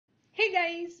Hey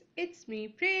guys, it's me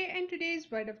Prey and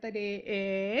today's word of the day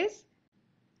is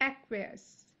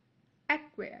aqueous.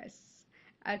 Aqueous.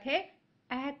 Okay?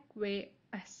 Aqueous.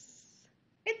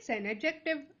 It's an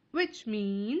adjective which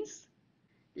means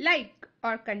like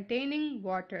or containing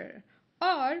water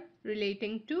or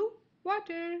relating to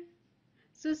water.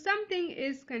 So something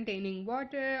is containing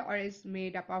water or is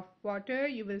made up of water,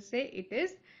 you will say it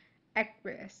is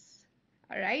aqueous.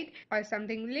 Alright? Or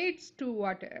something relates to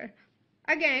water.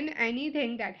 Again,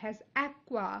 anything that has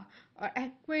aqua or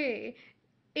aquae,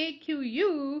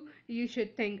 AQU, you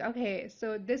should think, okay,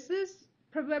 so this is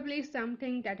probably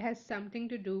something that has something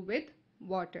to do with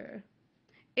water.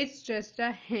 It's just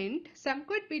a hint. Some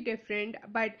could be different,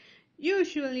 but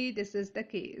usually this is the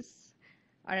case.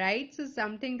 Alright, so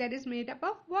something that is made up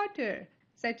of water,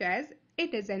 such as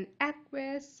it is an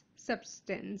aqueous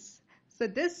substance. So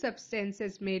this substance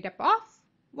is made up of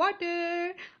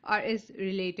water or is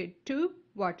related to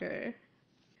water.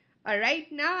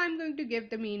 Alright, now I'm going to give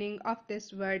the meaning of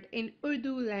this word in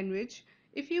Urdu language.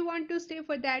 If you want to stay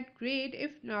for that, great.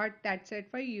 If not, that's it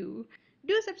for you.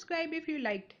 Do subscribe if you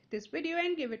liked this video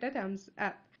and give it a thumbs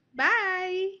up.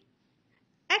 Bye!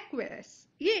 Aqueous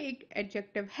ये एक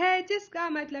adjective है जिसका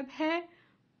मतलब है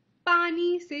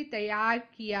पानी से तैयार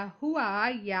किया हुआ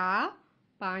या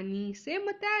पानी से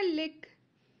मुताल्लिक।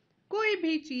 कोई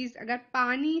भी चीज अगर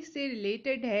पानी से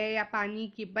रिलेटेड है या पानी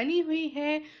की बनी हुई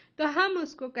है तो हम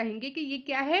उसको कहेंगे कि ये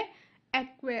क्या है,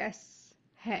 एक्वेस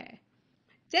है।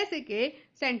 जैसे कि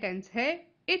सेंटेंस है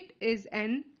it is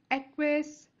an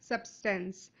aqueous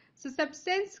substance. So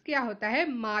substance क्या होता है,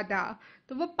 मादा,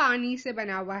 तो वो पानी से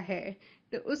बना हुआ है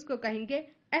तो उसको कहेंगे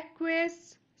aqueous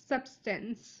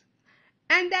substance.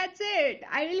 And that's it.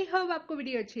 I really hope आपको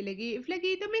वीडियो अच्छी लगी। इफ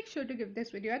लगी तो make sure to give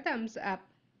this video a thumbs up.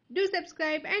 Do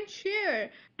subscribe and share.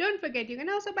 Don't forget you can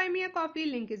also buy me a coffee.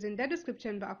 Link is in the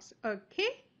description box. Okay?